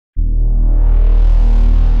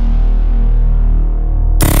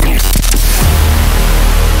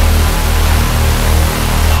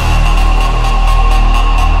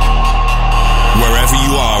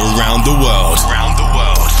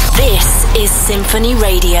SINPHONY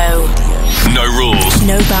Radio. No rules.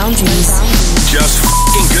 No boundaries. Just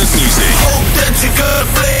f***ing good music. Hope that you're gonna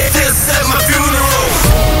play this at my funeral.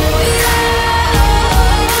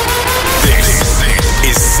 This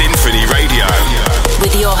is SINPHONY Radio.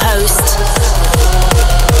 With your host,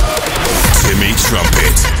 Timmy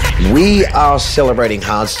Trumpet. We are celebrating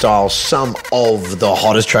Hardstyle, some of the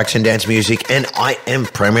hottest tracks in dance music, and I am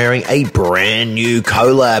premiering a brand new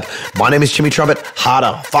collab. My name is Timmy Trumpet.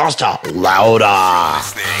 Harder, faster, louder.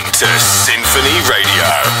 Listening to SINPHONY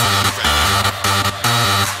Radio.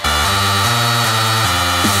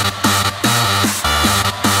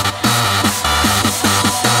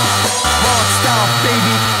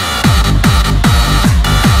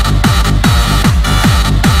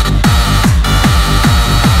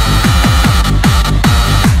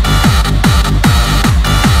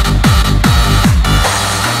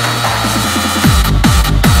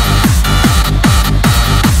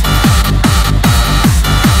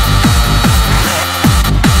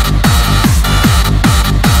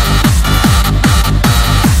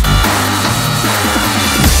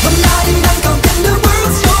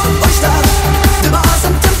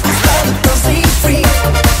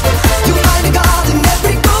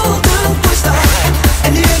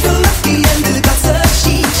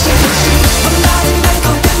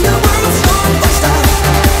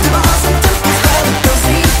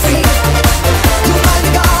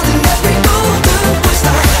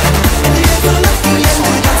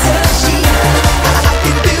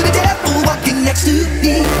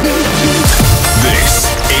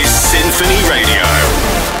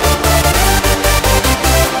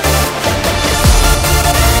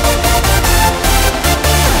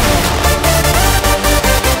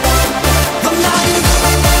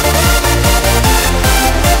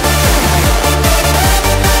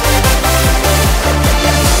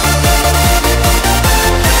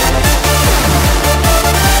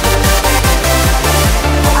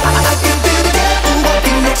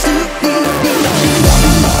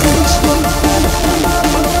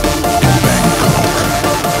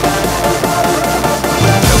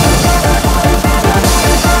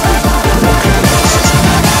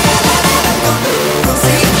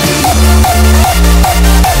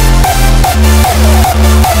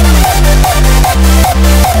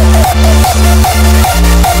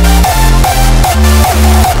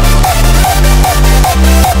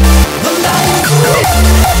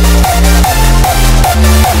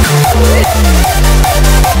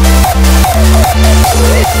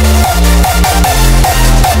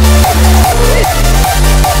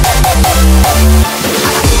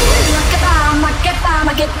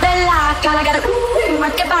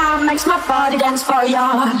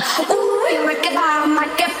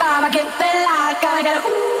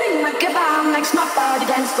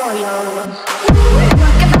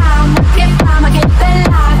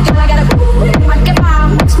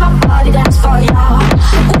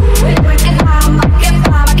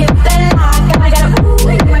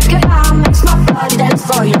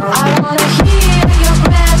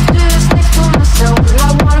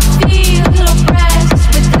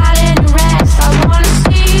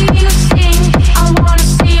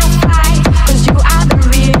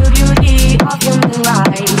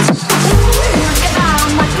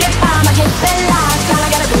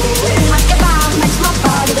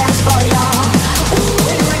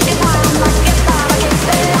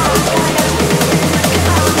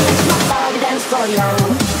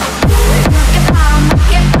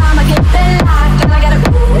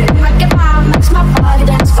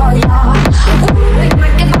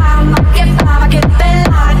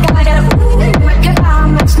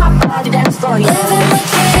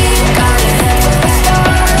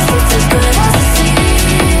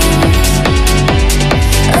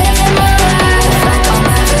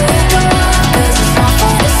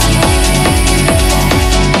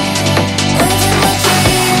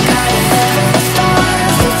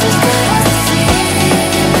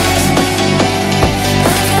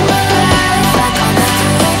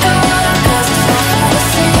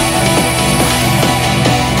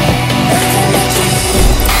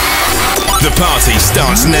 Party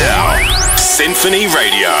starts now. SINPHONY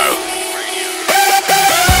Radio.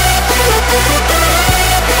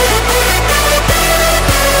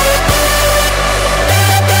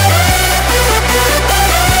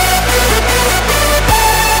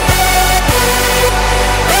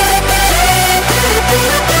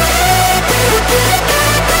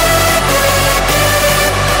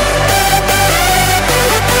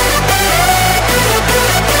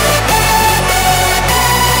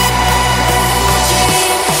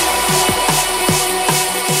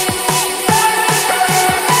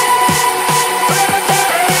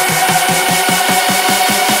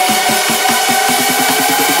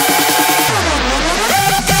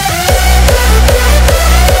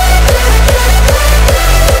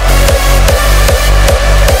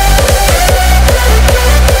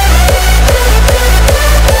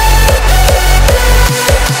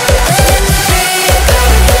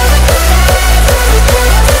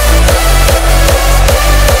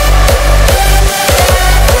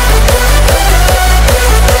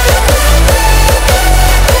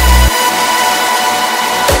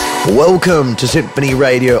 Welcome to Symphony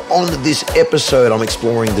Radio. On this episode, I'm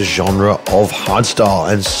exploring the genre of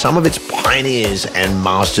hardstyle and some of its pioneers and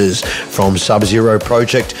masters, from Sub-Zero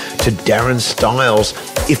Project to Darren Styles.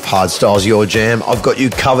 If hardstyle's your jam, I've got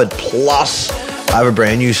you covered. Plus, I have a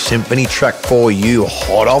brand new Symphony track for you,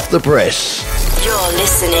 hot off the press. You're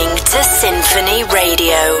listening to Symphony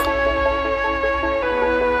Radio.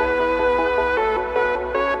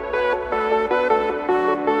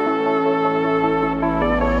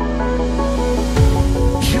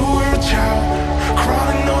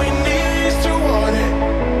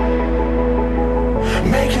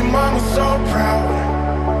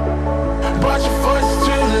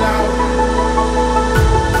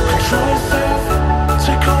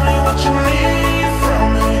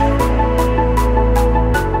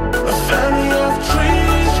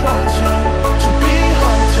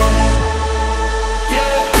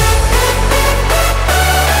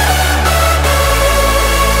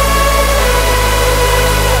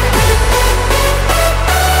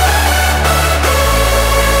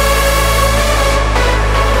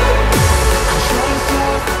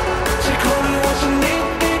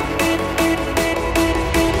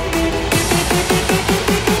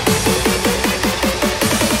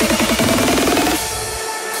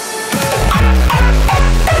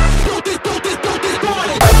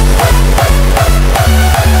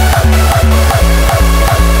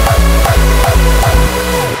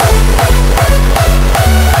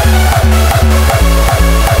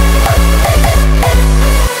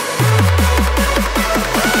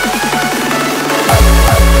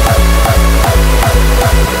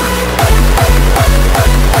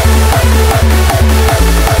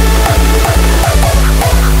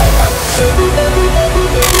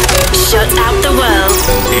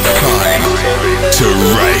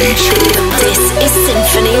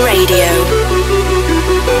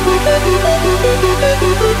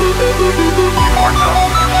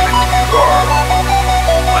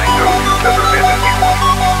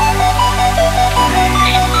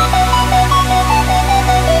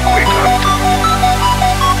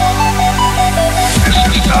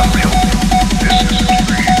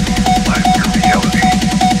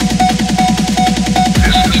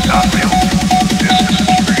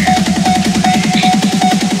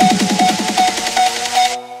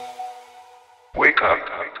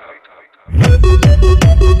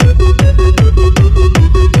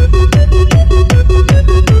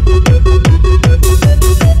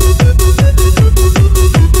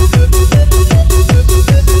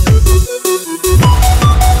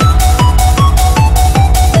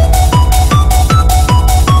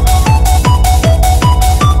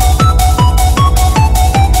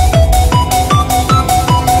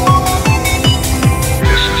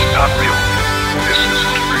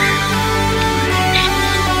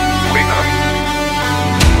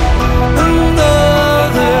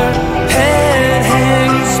 Another head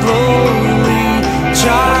hangs low.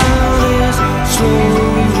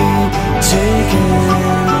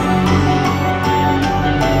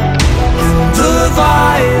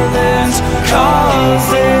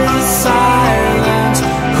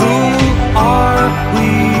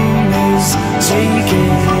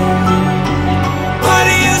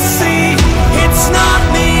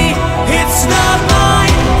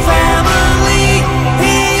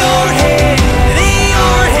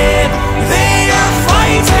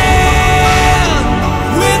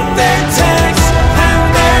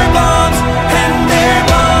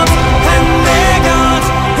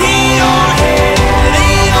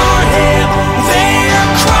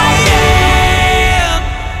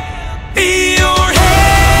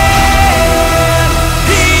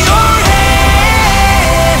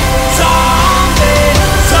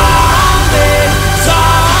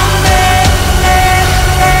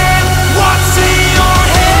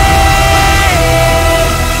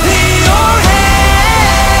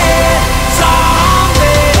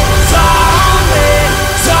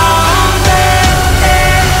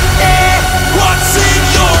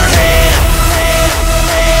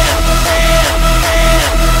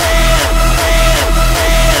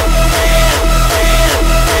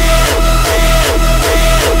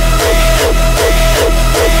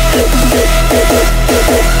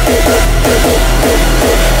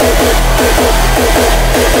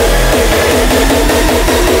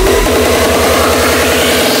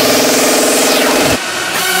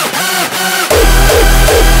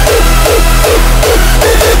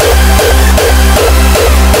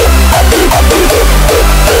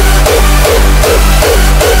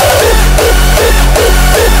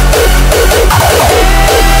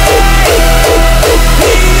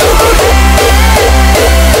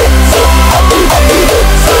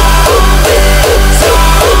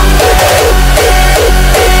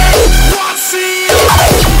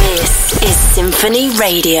 Sinphony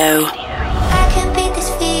Radio.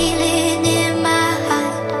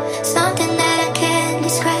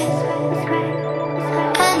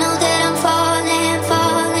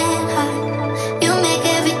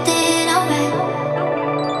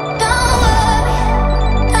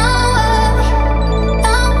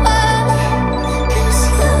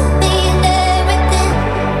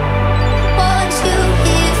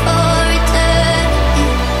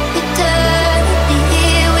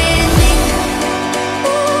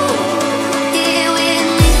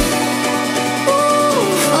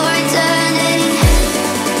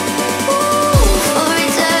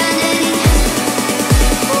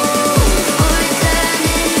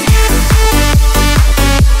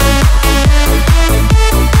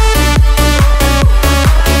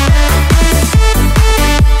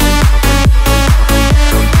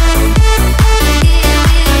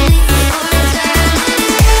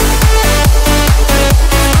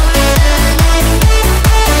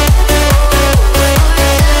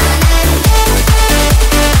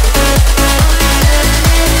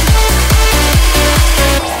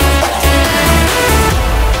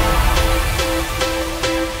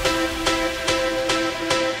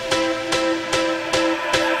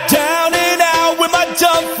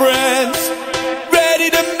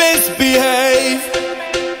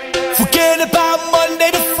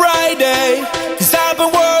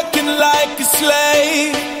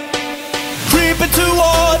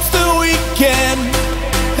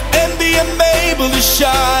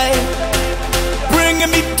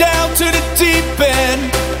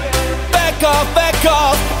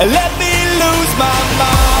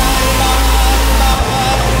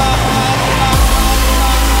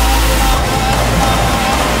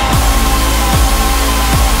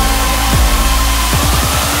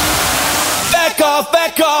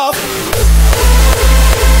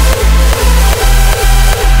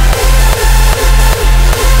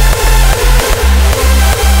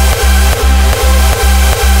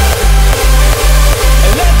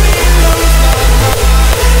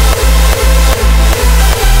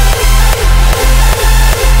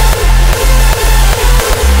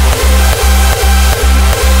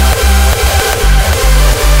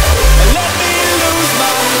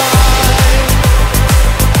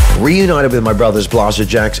 Reunited with my brothers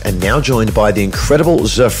Blasterjaxx and now joined by the incredible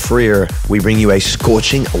Zafrir, we bring you a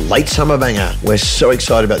scorching late summer banger. We're so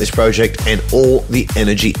excited about this project and all the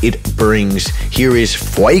energy it brings. Here is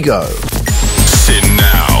Fuego. Sin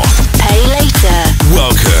now. Pay later.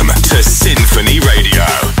 Welcome to Sinphony Radio.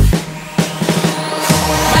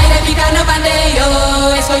 Picando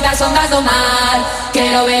pandeiro, escoitas ondas do mar.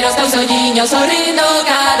 Quero ver os teus olliños sorrindo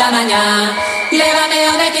cada mañá. Lévame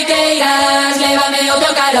onde ti queiras, lévame o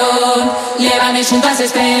teu calor. Lévame xunto ás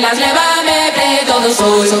estrelas, lévame preto do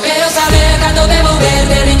sol. Só quero saber cando debo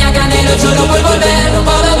verte, riña canelo, choro por volver. Non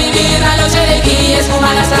podo vivir na loxe de aquí,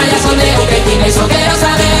 espuma nas trallas onde eu crecime. Só quero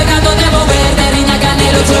saber cando debo verte, riña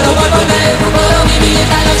canelo, choro por volver. Non podo vivir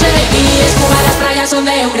na loxe de aquí, espuma nas trallas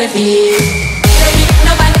onde eu crecí.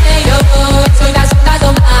 Escoitas ondas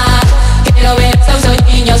do mar. Quero ver os teus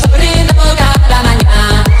olliños sorrindo cada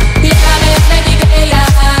mañá. Lévame onde ti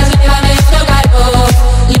queiras, lévame o teu calor.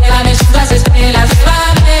 Lévame xunto ás estrelas,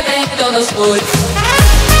 lévame preto do sol.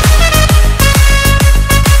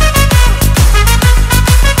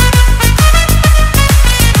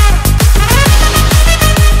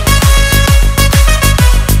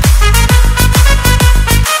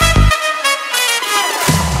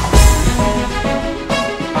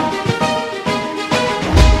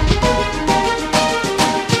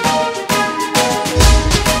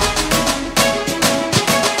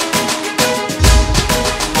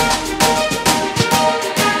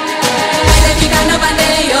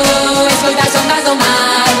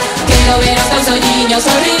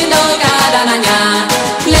 Sorrindo cada mañá.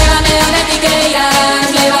 Lévame onde ti queiras,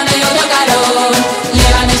 lévame o teu calor.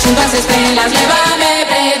 Lévame xunto ás estrelas, lévame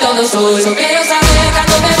preto do sol. Só quero saber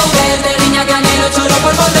cando debo verte, riña que anhelo, choro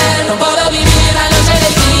por volver. Non podo vivir a longe de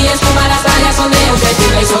ti, espuma nas trallas onde eu crecí.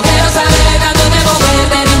 Só quero saber cando debo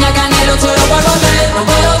verte, riña que anhelo, choro por volver. Non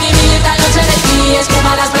podo vivir a longe de ti,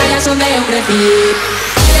 espuma nas trallas onde eu crecí.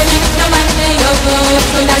 No manteiro,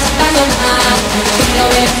 escoitas ondas do mar. Quero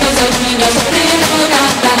ver os teus olliños sorrindo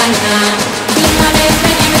cada mañá. Lévame,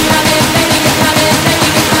 lévame, lévame, lévame,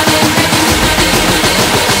 lévame, lévame.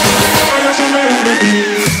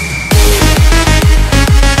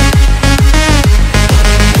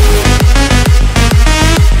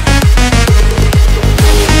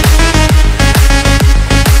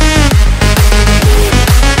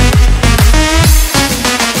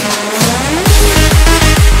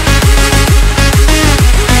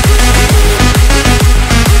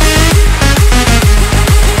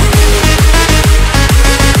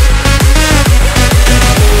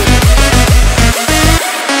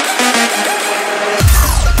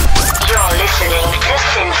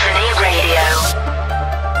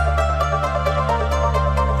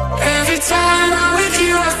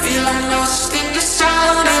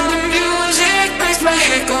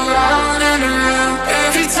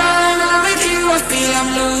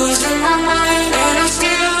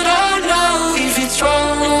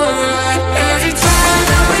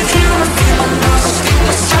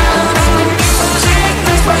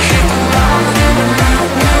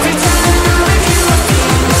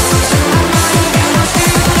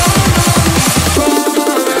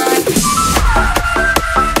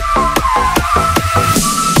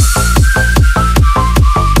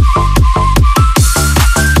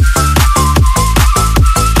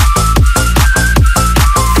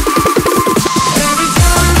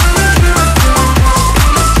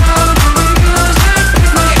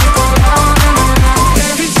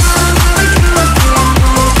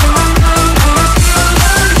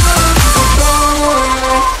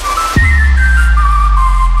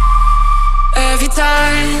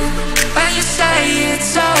 time when you say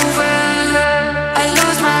it's over, I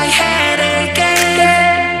lose my head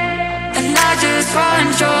again, and I just want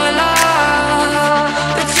your love,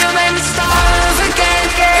 but you make me starve again.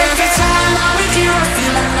 Every time I'm with you, I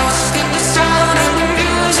feel I'm lost in the sound, and the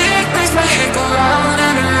music makes my head go round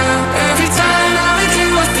and around. Every time I'm with you,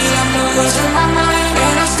 I feel I'm losing my mind,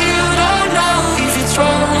 and I still don't know if it's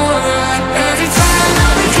wrong or right. Every time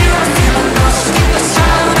I'm with you, I feel I'm lost in the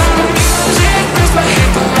sound, and the music makes my head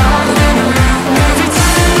go round and around. Every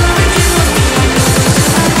time I'm with you, I feel I'm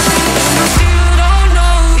losing my mind, and I still don't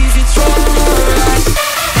know if it's wrong or right.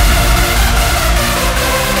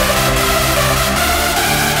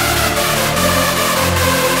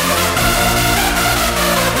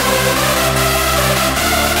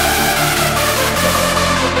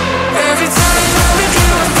 Every time I'm with you,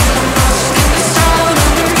 I feel I'm lost in the sound,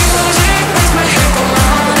 and the music makes my head go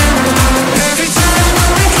round and around. Every time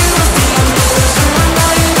I'm with you, I feel I'm losing my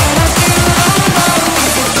mind, and I still don't know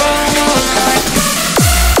if it's wrong or right.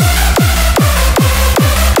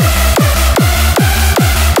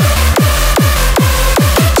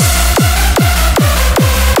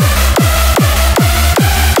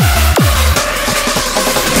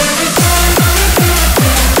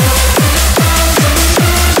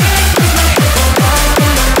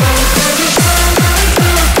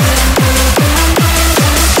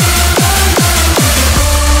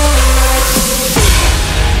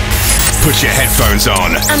 Put your headphones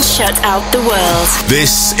on and shut out the world.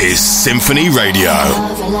 This is Symphony Radio.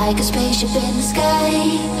 Hover like a spaceship in the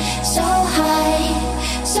sky, so high,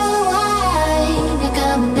 they're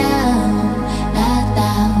coming down, not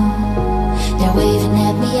down. They're waving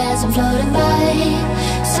at me as I'm floating by,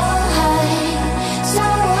 so high,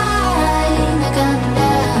 they're coming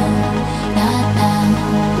down, not down.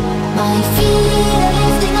 My feet are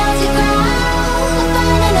lifting off the ground, I'm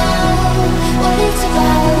finding out what it's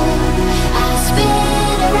about. I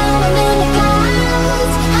spin around, I'm in the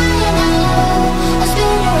clouds, higher now. I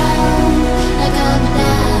spin around, I come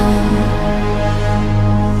down.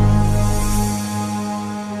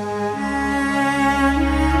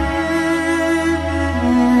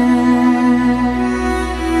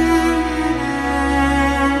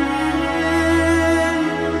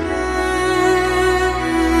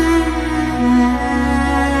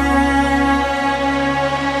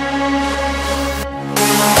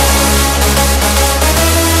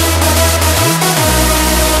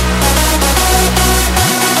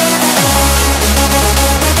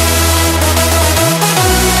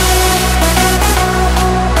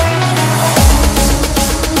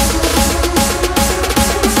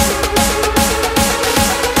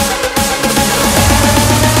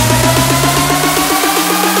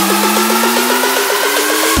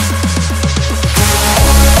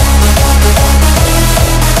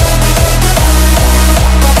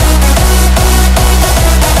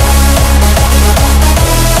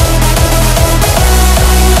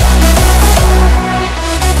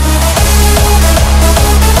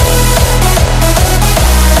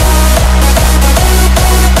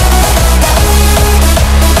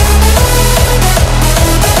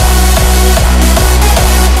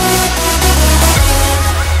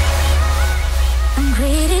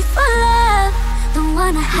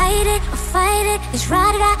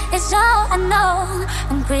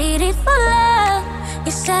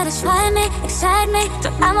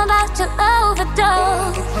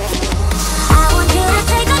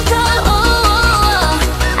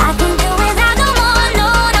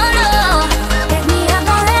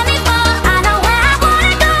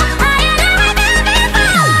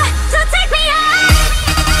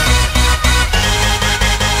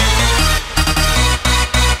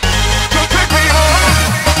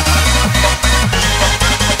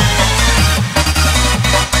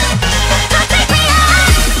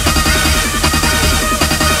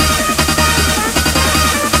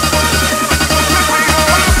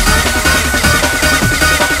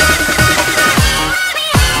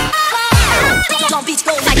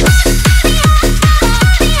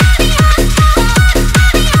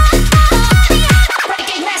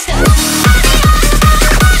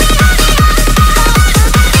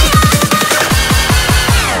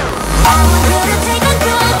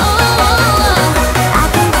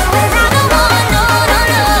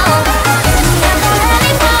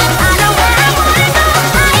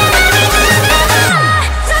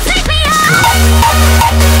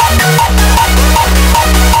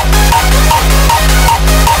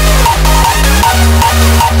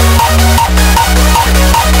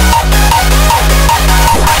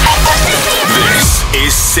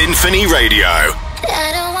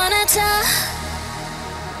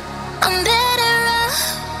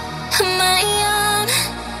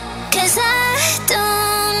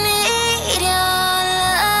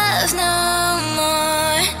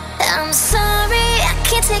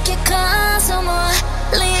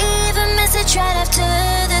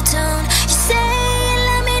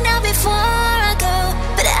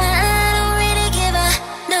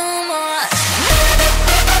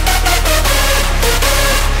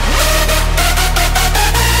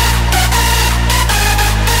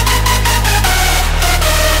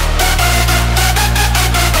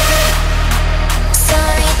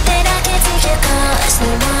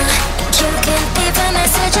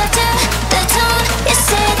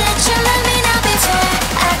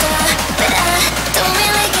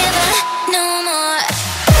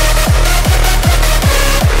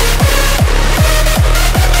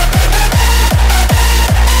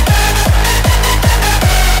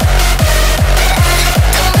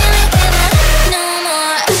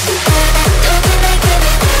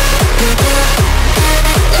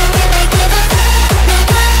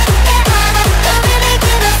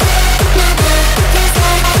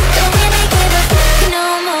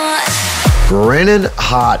 Brennan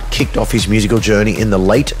Hart kicked off his musical journey in the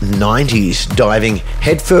late 90s, diving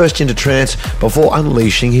headfirst into trance before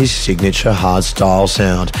unleashing his signature hardstyle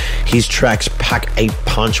sound. His tracks pack a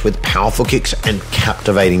punch with powerful kicks and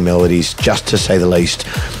captivating melodies, just to say the least.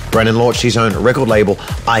 Brennan launched his own record label,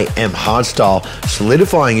 I Am Hardstyle,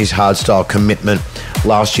 solidifying his hardstyle commitment.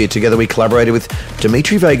 Last year, together we collaborated with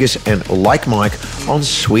Dimitri Vegas and Like Mike on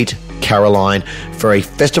Sweet Caroline for a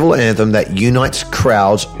festival anthem that unites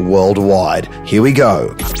crowds worldwide. Here we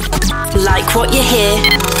go. Like what you hear?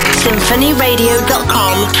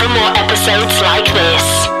 SINPHONYRadio.com for more episodes like this.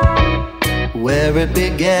 Where it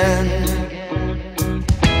began,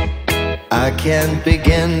 I can't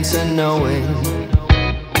begin to knowing,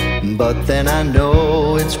 but then I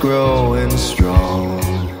know it's growing strong.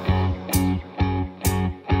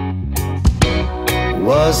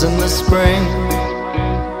 Was in the spring,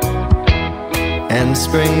 and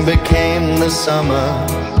spring became the summer.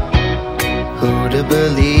 Who'd have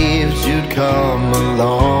believed you'd come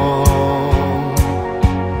along?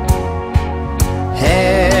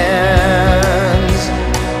 Hands,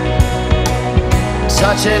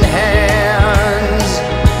 touching hands,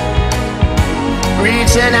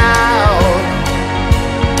 reaching out,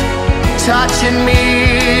 touching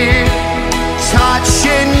me,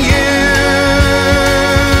 touching you.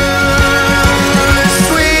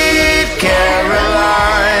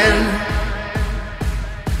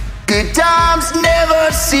 Good times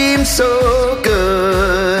never seem so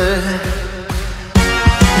good.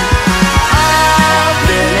 I've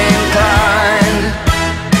been inclined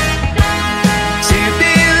to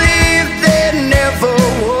believe they never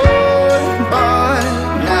would, but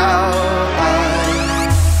now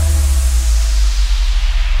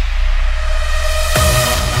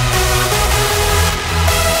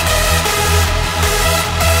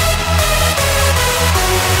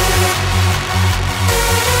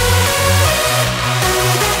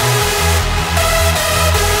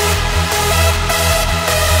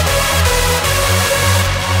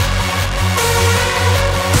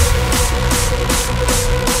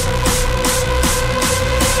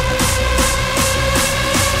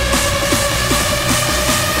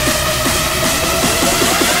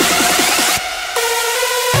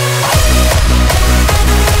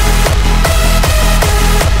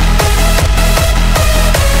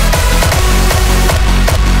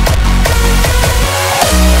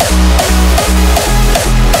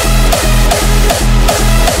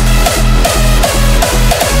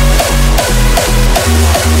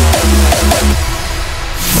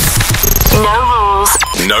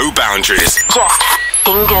No boundaries. Just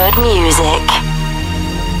f***ing good music.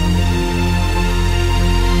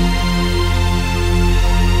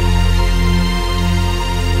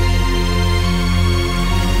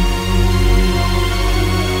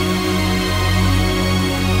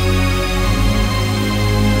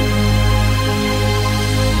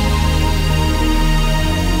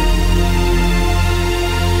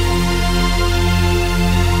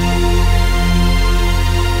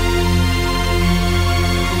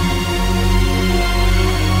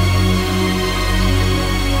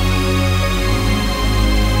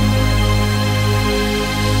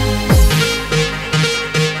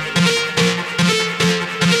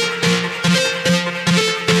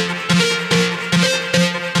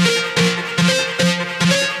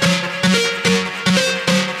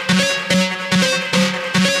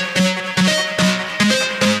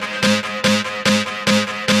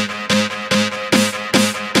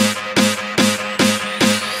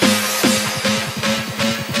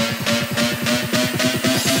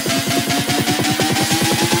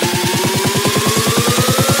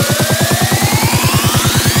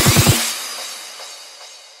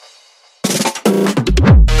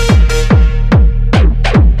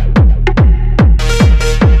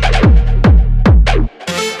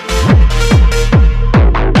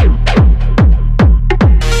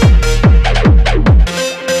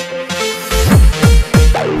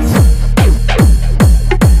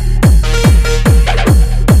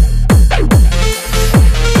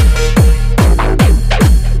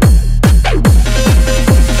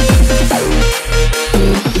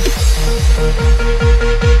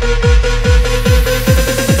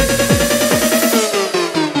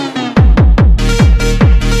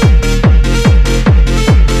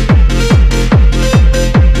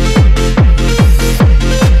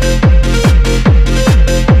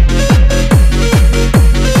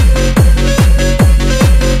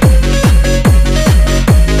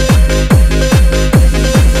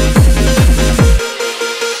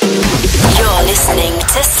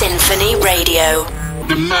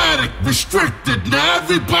 Dimatik, restricted, now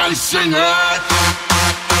everybody sing it.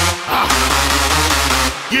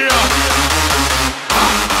 Yeah.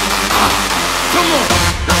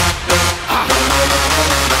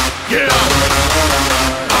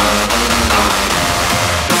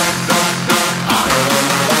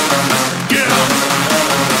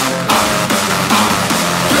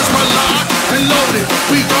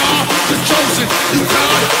 We are the chosen. You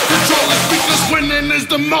can't control us because winning is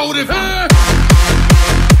the motive. Hey!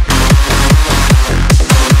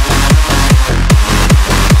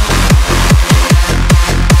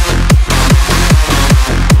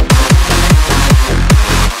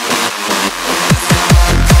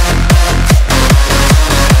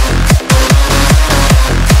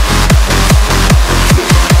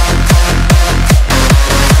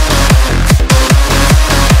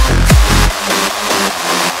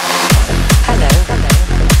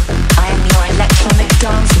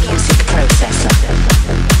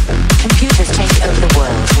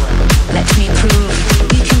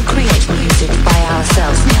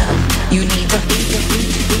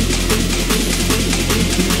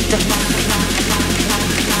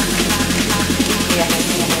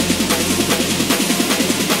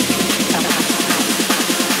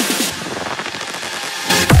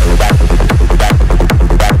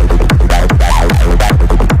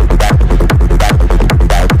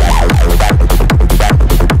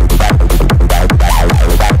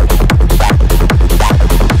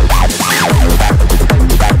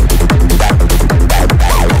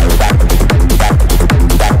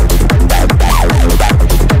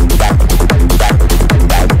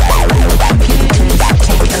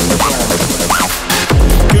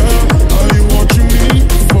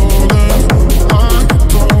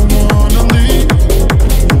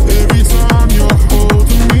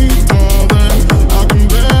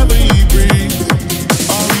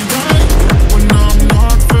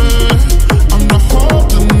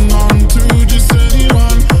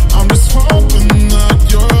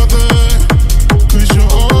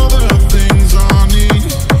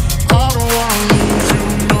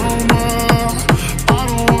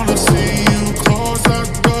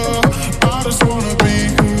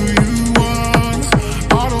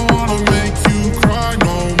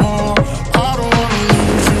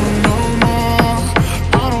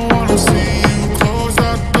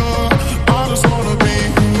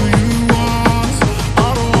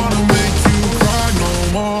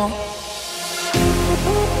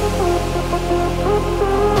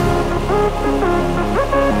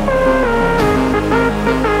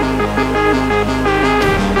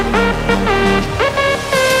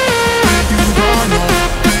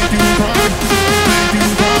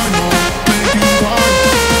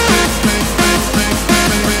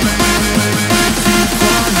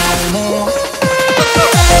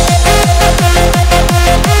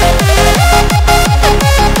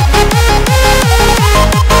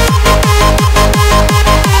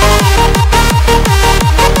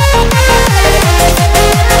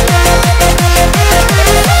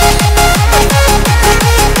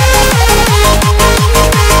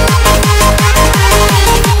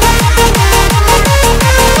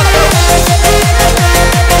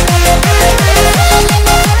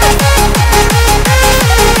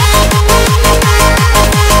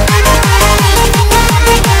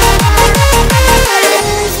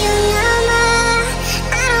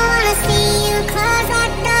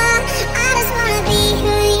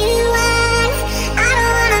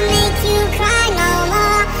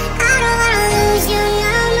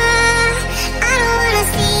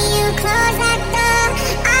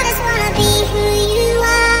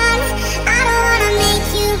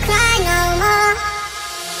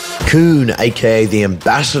 Koon, aka the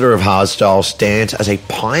ambassador of hardstyle, stands as a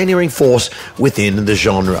pioneering force within the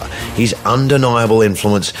genre. His undeniable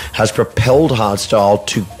influence has propelled hardstyle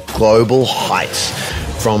to global heights.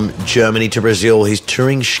 From Germany to Brazil, his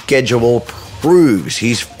touring schedule proves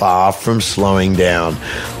he's far from slowing down.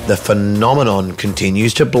 The phenomenon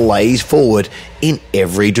continues to blaze forward in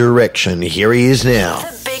every direction. Here he is now.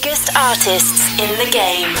 The biggest artists in the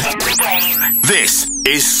game. This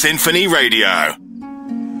is SINPHONY Radio.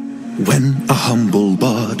 When a humble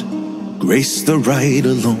bard graced the ride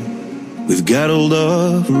alone with Geralt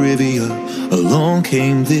of Rivia, along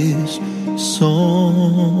came this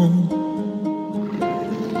song.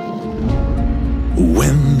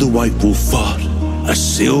 When the white wolf fought a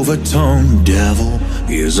silver-tongued devil,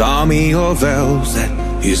 his army of elves,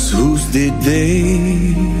 at his hooves did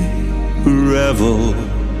they revel.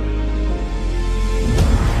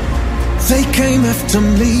 They came after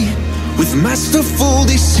me with masterful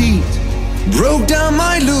deceit, broke down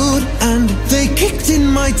my lute and they kicked in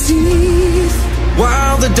my teeth,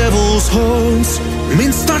 while the devil's horns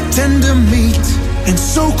minced our tender meat, and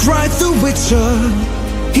so cried the witcher,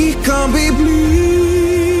 he can't be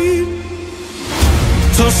bleed.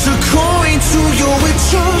 Toss a coin to your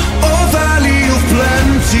witcher, oh valley of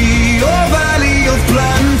plenty, oh valley of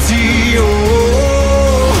plenty, oh.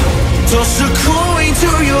 Toss a coin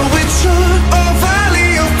to your witcher, oh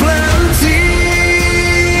valley of plenty.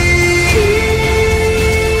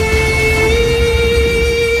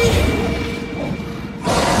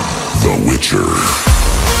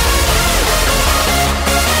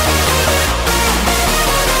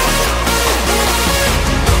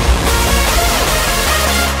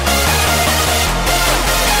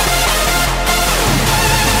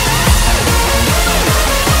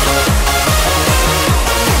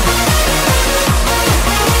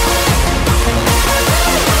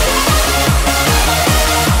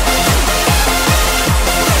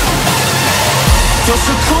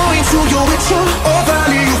 to your witcher, oh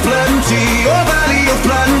valley of plenty, oh valley of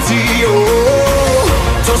plenty, oh.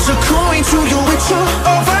 Toss a coin to your witcher,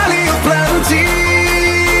 oh valley of plenty.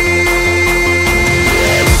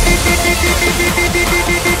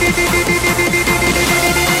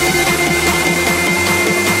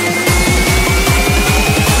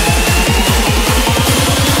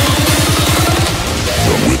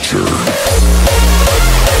 The Witcher.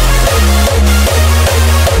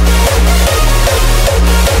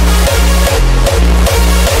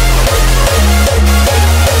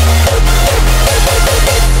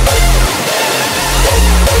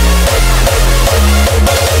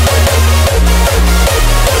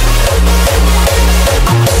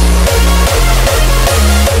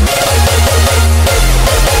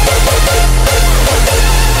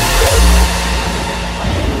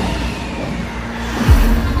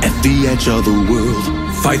 The edge of the world,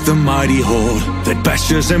 fight the mighty horde that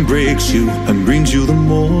bashes and breaks you and brings you the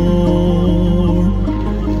more.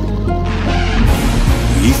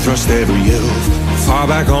 He thrust every elf far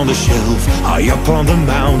back on the shelf, high up on the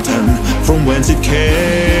mountain from whence it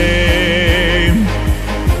came.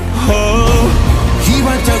 Oh, he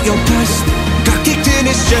wiped out your past, got kicked in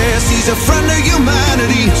his chest. He's a friend of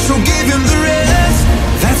humanity, so give him the rest.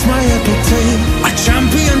 That's my epic tale. A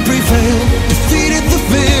champion prevailed, defeated the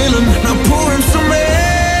villain. Now pour him some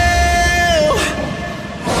ale.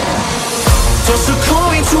 Toss a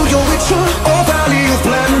coin to your witcher, oh valley of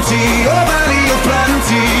plenty, oh valley of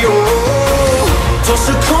plenty, oh. Toss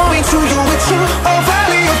a coin to your witcher, oh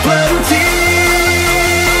valley of plenty.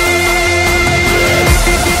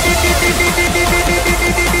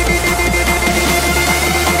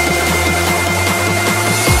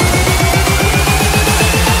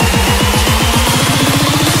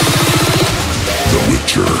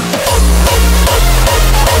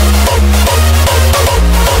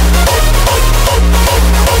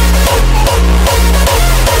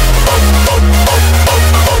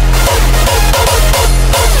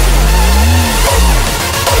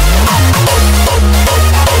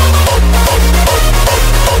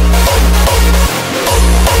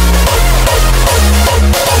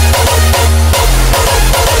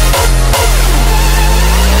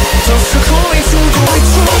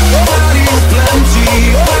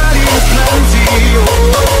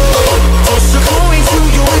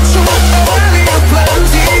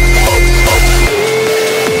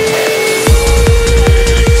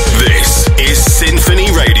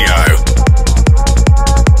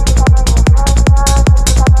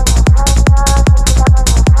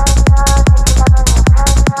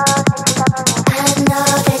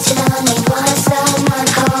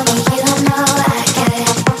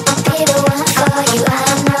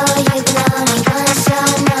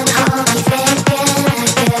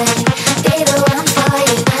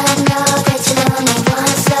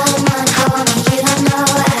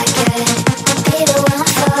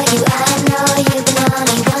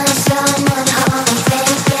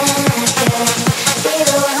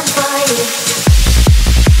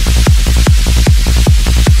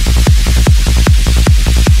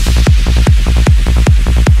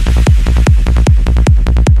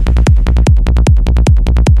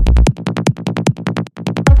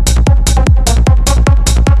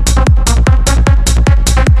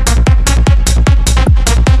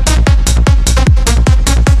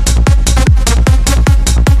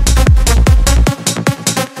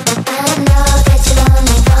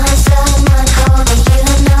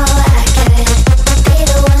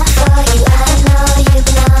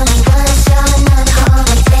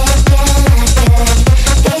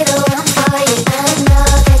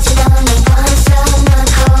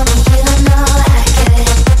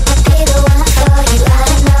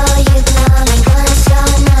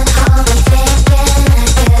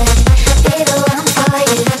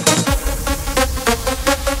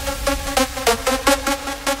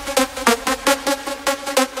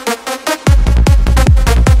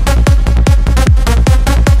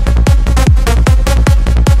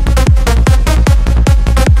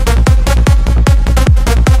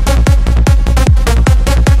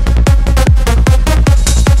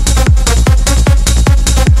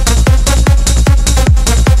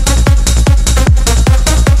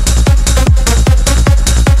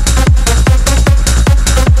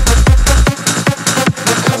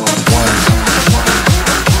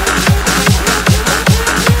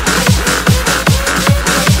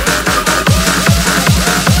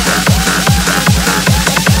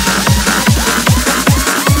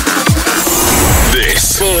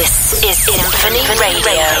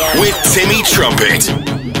 Radio with Timmy Trumpet.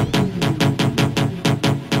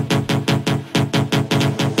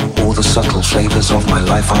 All the subtle flavors of my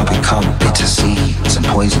life are become bitter seeds and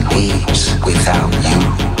poison heaps without you.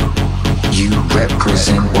 You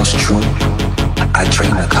represent what's true. I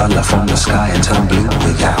drain the color from the sky and turn blue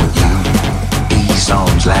without you. These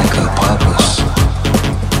arms lack a purpose,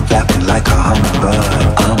 flapping like a hummingbird.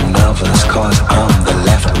 I'm nervous cause I'm the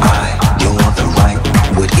left eye, you're the right.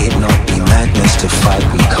 Would it not be madness to fight?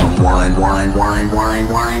 We come one.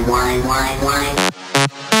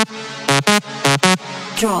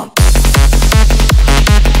 Drop.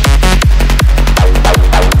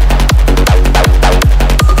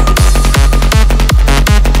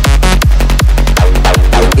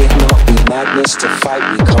 Would it not be madness to fight?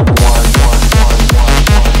 We come one.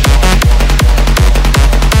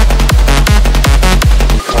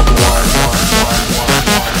 We come one.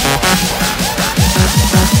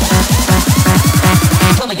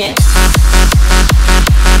 Come again.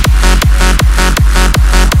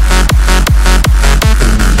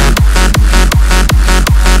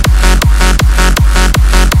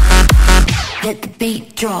 Let the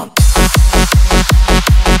beat drop.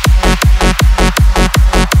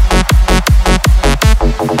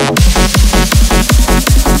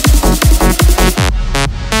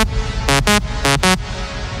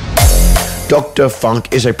 Dr.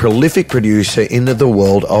 Funk is a prolific producer in the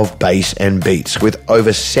world of bass and beats. With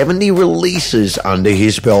over 70 releases under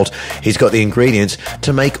his belt, he's got the ingredients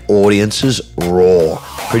to make audiences roar.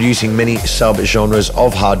 Producing many sub-genres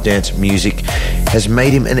of hard dance music has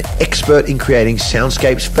made him an expert in creating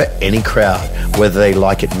soundscapes for any crowd, whether they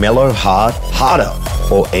like it mellow, hard, harder,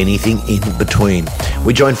 or anything in between.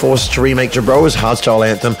 We join forces to remake Jabroa's hardstyle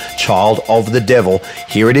anthem, Child of the Devil.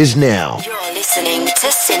 Here it is now. You're listening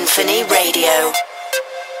to SINPHONY Radio.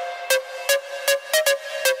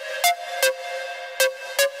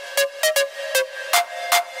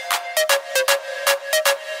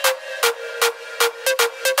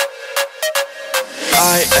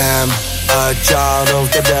 I am a child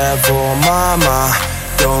of the devil, mama.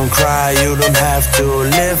 Don't cry, you don't have to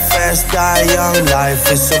live fast, die young.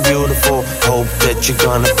 Life is so beautiful. Hope that you're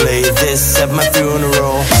gonna play this at my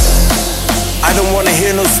funeral. I don't wanna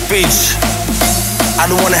hear no speech, I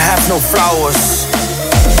don't wanna have no flowers.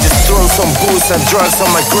 Just throw some booze and drugs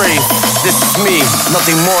on my grave. This is me,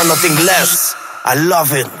 nothing more, nothing less. I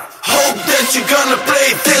love it. Hope that you're gonna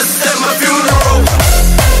play this at my funeral.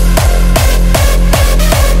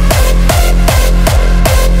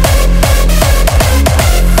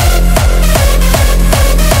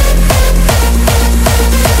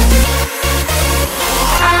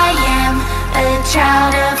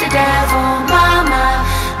 Child of the devil, mama.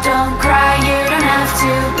 Don't cry, you don't have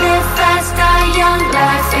to live fast, die young.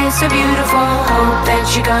 Life is so beautiful. Hope that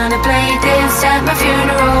you're gonna play this at my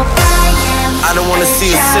funeral. I don't wanna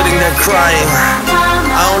see you sitting there crying.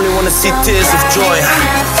 I only wanna see tears of joy.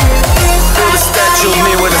 Build a statue of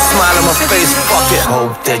me with a smile on my face. Fuck it.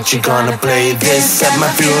 Hope that you're gonna play this at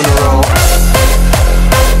my funeral.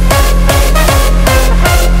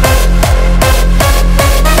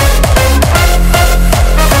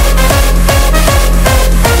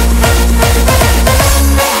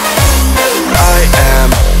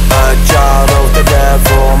 Child of the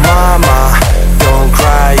devil, mama. Don't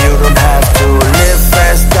cry, you don't have to live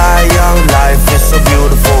fast, die young. Life is so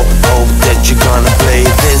beautiful. Hope that you're gonna play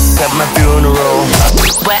this at my funeral.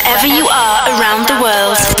 Wherever you are around the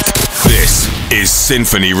world, This is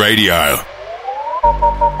SINPHONY Radio.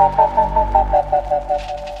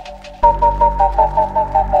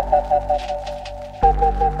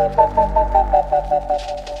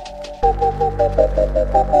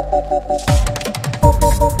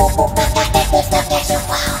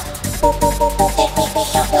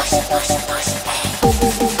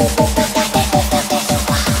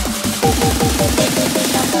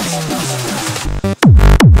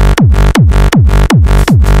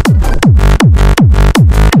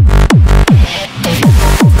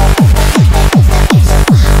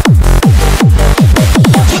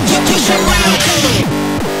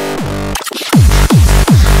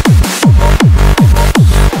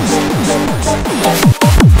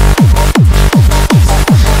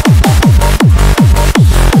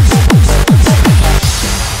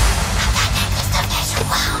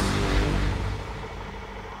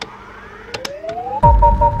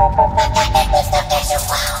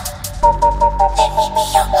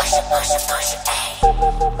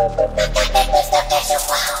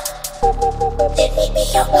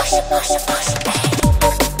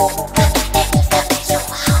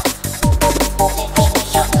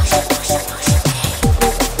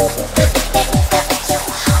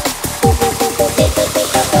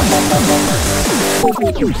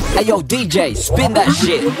 Hey yo DJ, spin that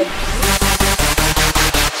shit.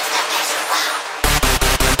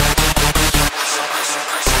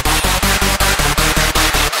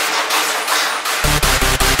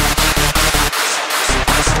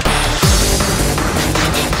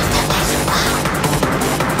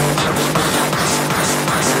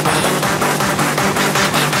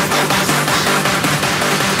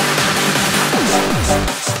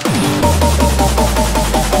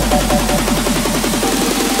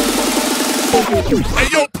 Hey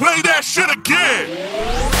yo, play that shit again.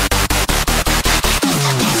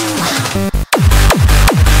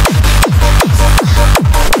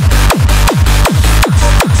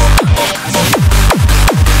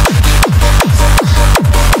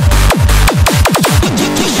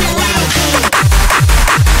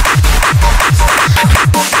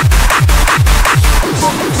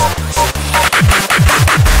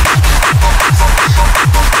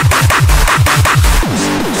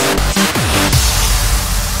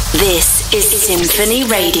 This is Symphony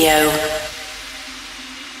Radio.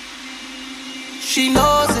 She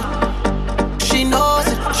knows it, she knows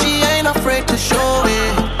it, she ain't afraid to show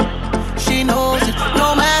it. She knows it,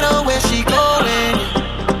 no matter where she going.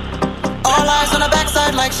 All eyes on her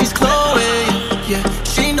backside like she's Chloe. Yeah,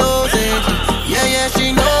 she knows it, yeah, yeah,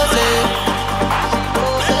 she knows it.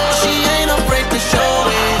 She ain't afraid to show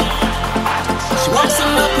it. She walks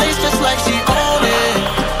in the place just like she own it.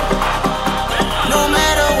 No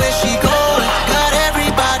matter where she goes, got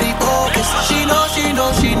everybody focused. She knows, she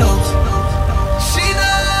knows, she knows. She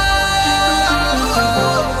knows.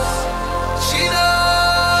 She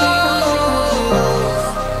knows.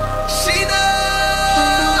 She knows.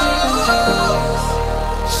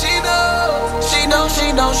 She knows. She knows, she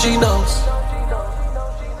knows, she knows.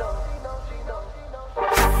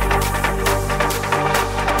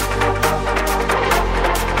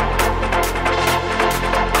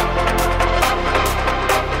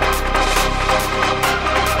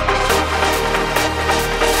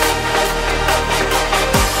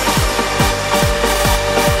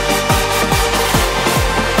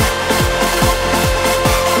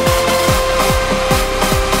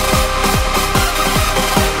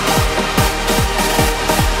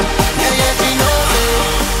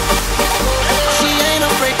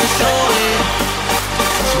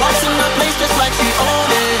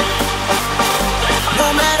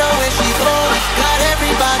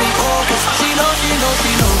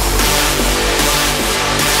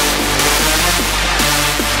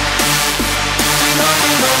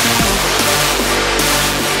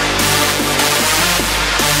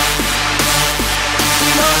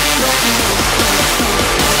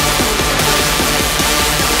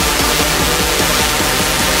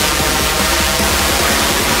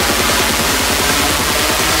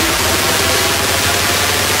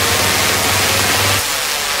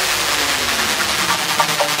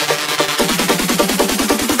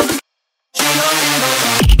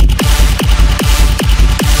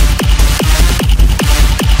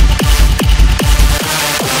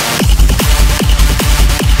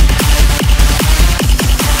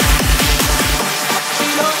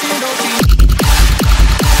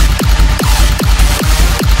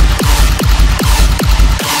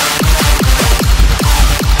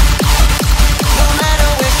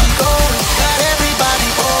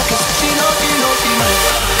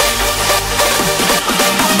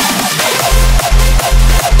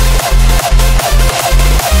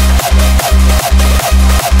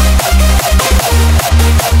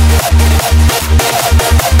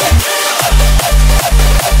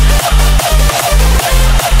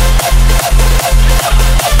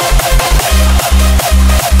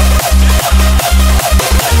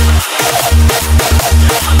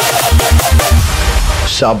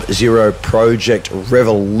 Sub-Zero project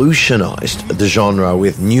revolutionized the genre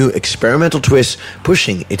with new experimental twists,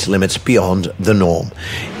 pushing its limits beyond the norm.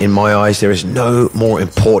 In my eyes, there is no more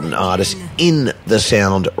important artist in the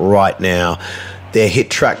sound right now. Their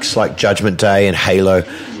hit tracks like Judgment Day and Halo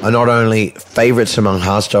are not only favourites among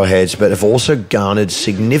hardstyle heads, but have also garnered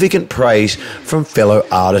significant praise from fellow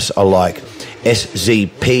artists alike.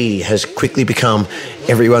 SZP has quickly become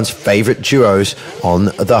everyone's favourite duos on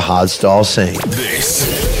the hardstyle scene. This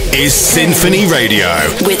is Symphony Radio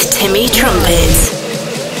with Timmy Trumpet. 8,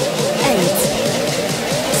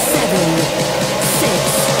 7, 6,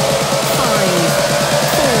 5,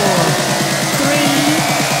 4, 3,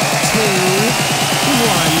 2,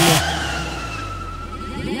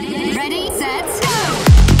 1. Ready, set, go!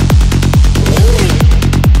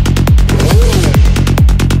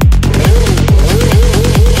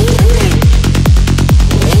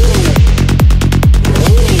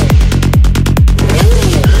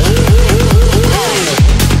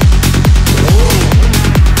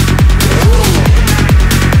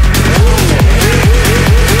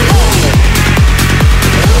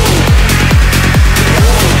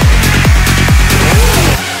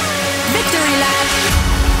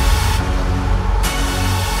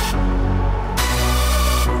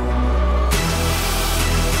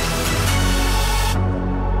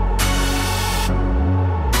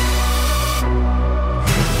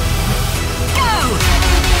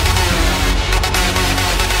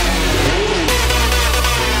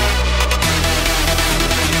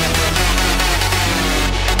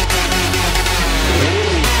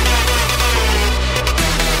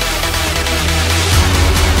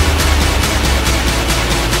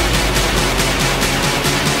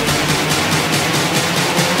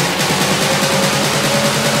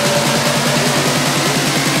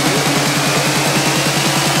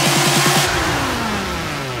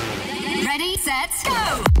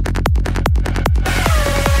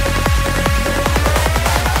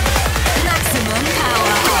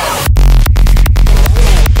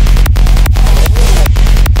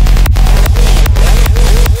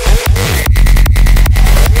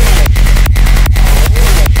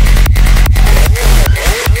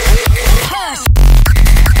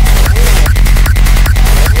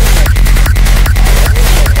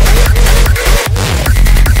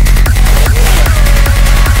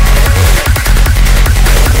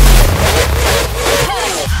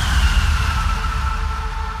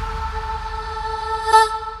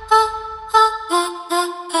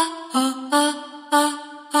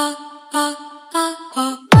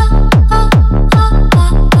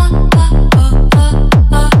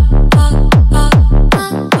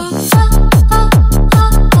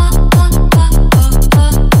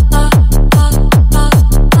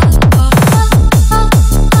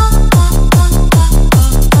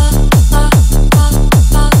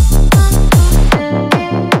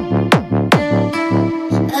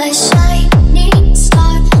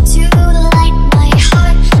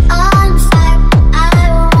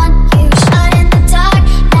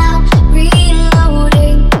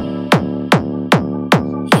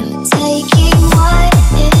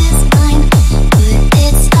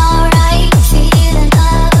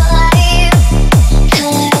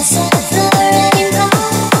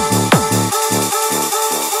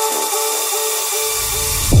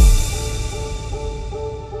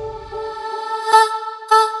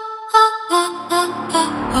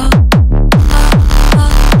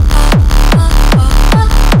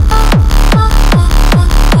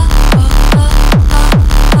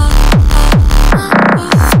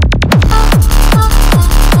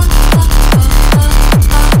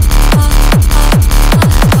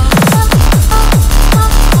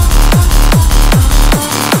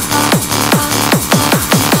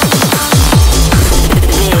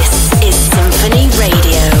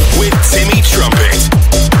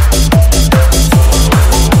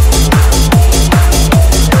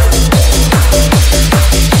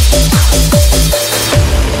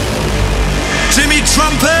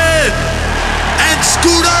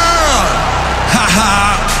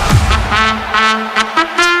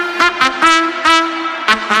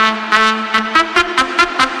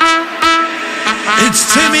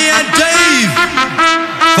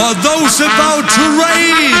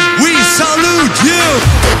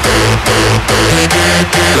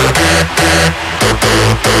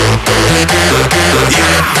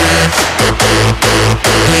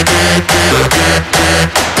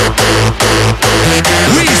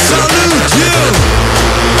 We salute you!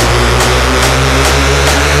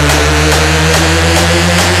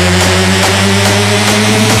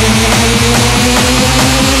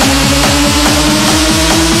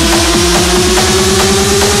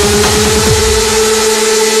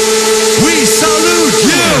 We salute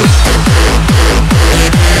you!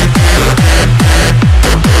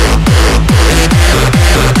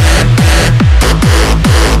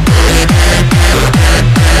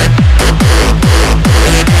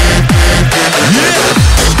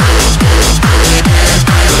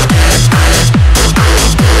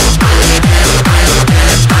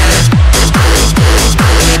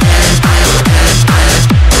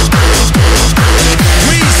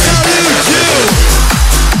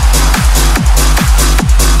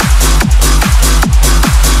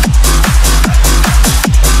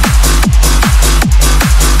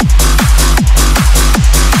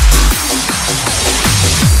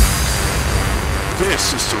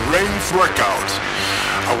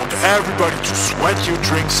 Everybody to sweat your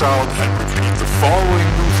drinks out and repeat the following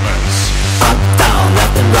movements. Up, down,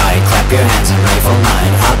 left and right, clap your hands and rave all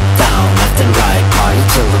night. Up, down, left and right, party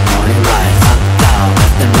till the morning light. Up, down,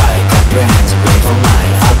 left and right, clap your hands and rave all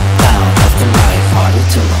night. Up, down, left and right, party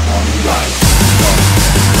till the morning light.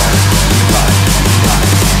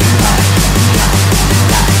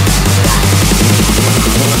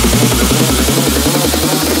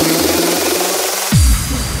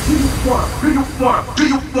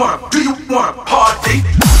 Do you want party?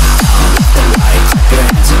 Left and right, clap your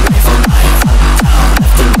hands and rave all night. Up, down,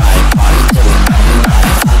 left and right, party till the morning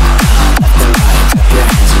light. Up, down, left and right, clap your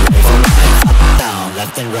hands and rave all night. Up, down,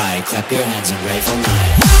 left and right, clap your hands and rave all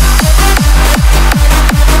night.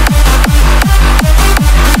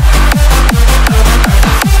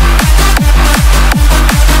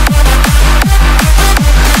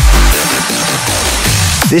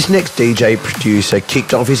 This next DJ producer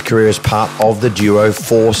kicked off his career as part of the duo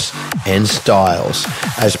Force and Styles.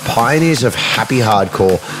 As pioneers of happy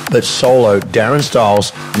hardcore, but solo, Darren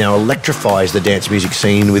Styles now electrifies the dance music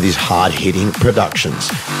scene with his hard-hitting productions.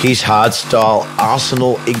 His hardstyle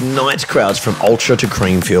arsenal ignites crowds from Ultra to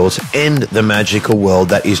Creamfields and the magical world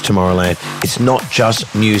that is Tomorrowland. It's not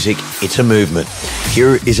just music, it's a movement.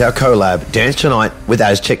 Here is our collab, Dance Tonight with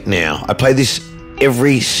Aztec Now. I play this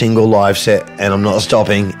every single live set, and I'm not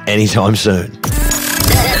stopping anytime soon.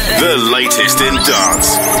 The latest in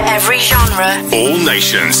dance. Every genre. All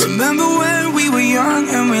nations. Remember when we were young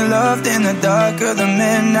and we loved in the dark of the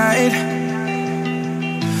midnight?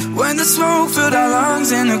 When the smoke filled our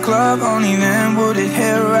lungs in the club, only then would it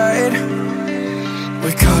hit right.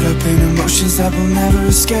 We're caught up in emotions that will never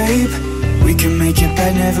escape. We can make it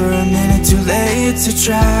back, never a minute too late to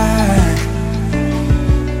try.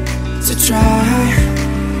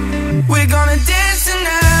 We're gonna dance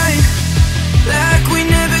tonight like we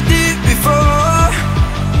never did before.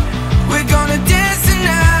 We're gonna dance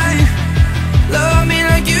tonight, love me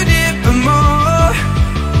like you did but more.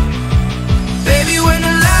 Baby, when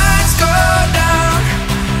the lights go down,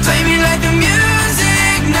 play me like the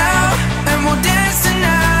music now, and we'll dance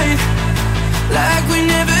tonight like we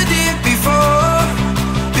never did before,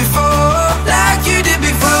 like you did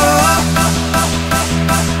before.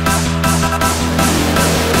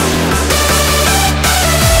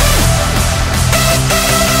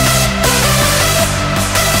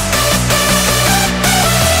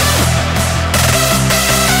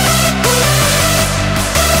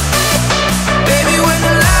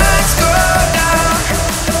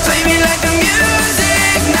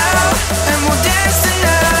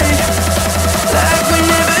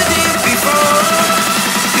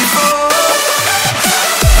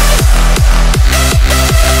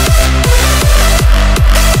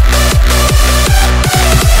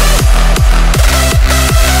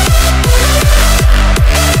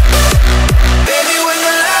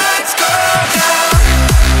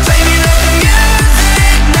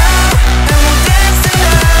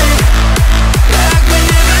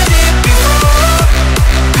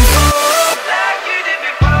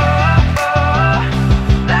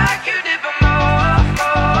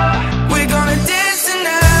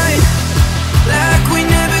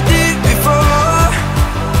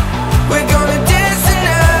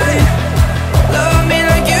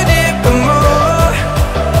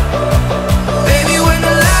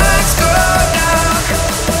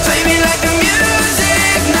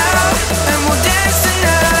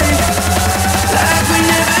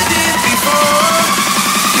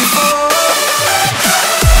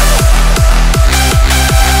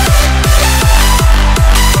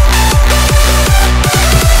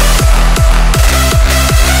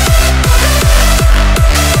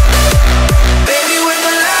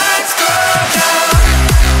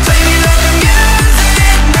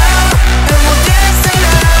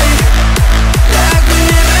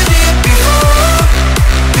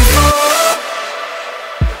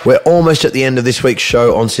 We're almost at the end of this week's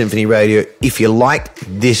show on Symphony Radio. If you liked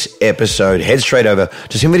this episode, head straight over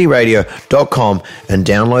to symphonyradio.com and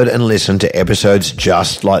download and listen to episodes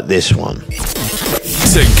just like this one.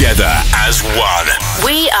 Together as one.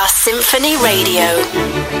 We are Symphony Radio.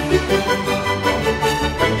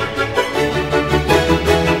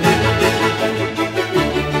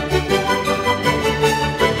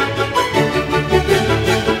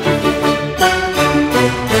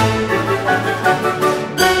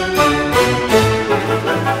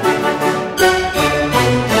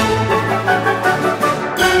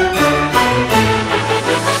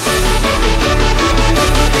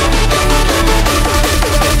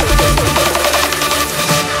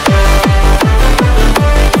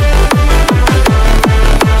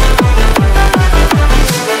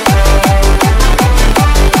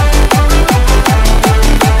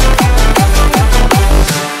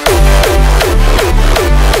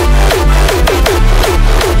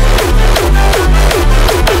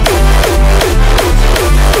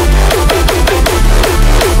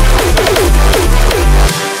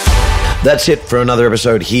 That's it for another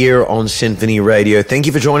episode here on Symphony Radio. Thank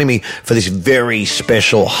you for joining me for this very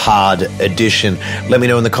special hard edition. Let me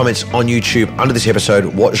know in the comments on YouTube under this episode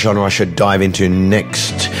what genre I should dive into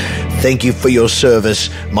next. Thank you for your service.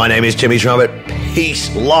 My name is Timmy Trumpet.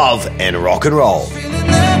 Peace, love, and rock and roll.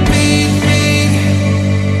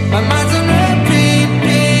 My mind's on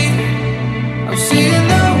repeat. I'm seeing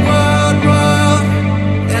the world,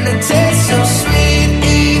 and it tastes so sweet.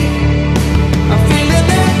 I'm feeling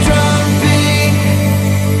that drum beat,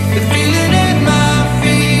 the feeling in my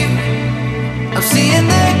feet. I'm seeing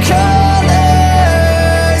the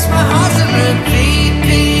colors, my heart's on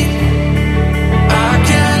repeat. I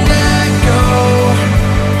can't let go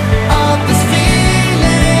of this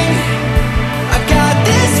feeling. I got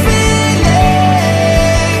this feeling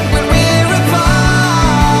when we're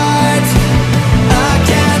apart. I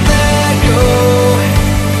can't let go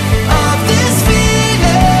of this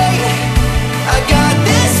feeling. I got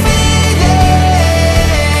this feeling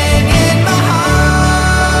in my heart.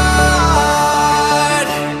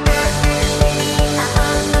 In my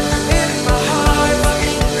heart. In my heart.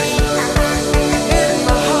 In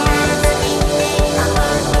my heart.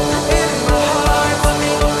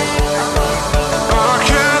 I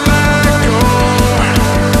can't let go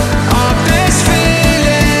of this feeling.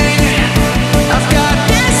 I've got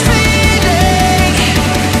this feeling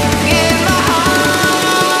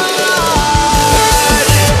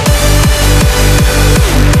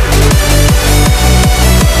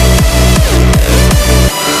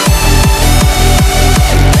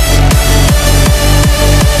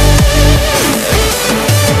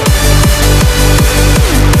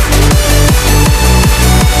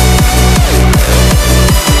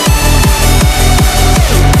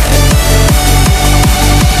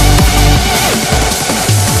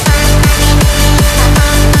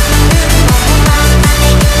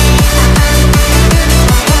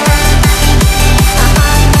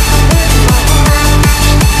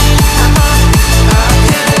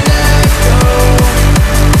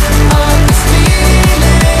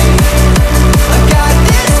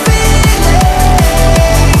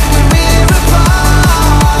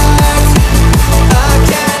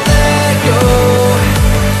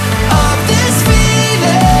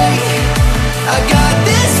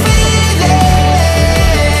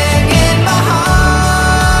in my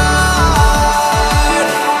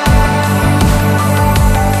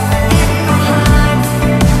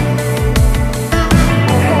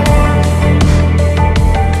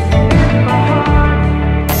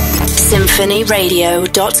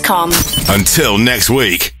symphonyradio.com. Until next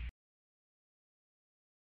week.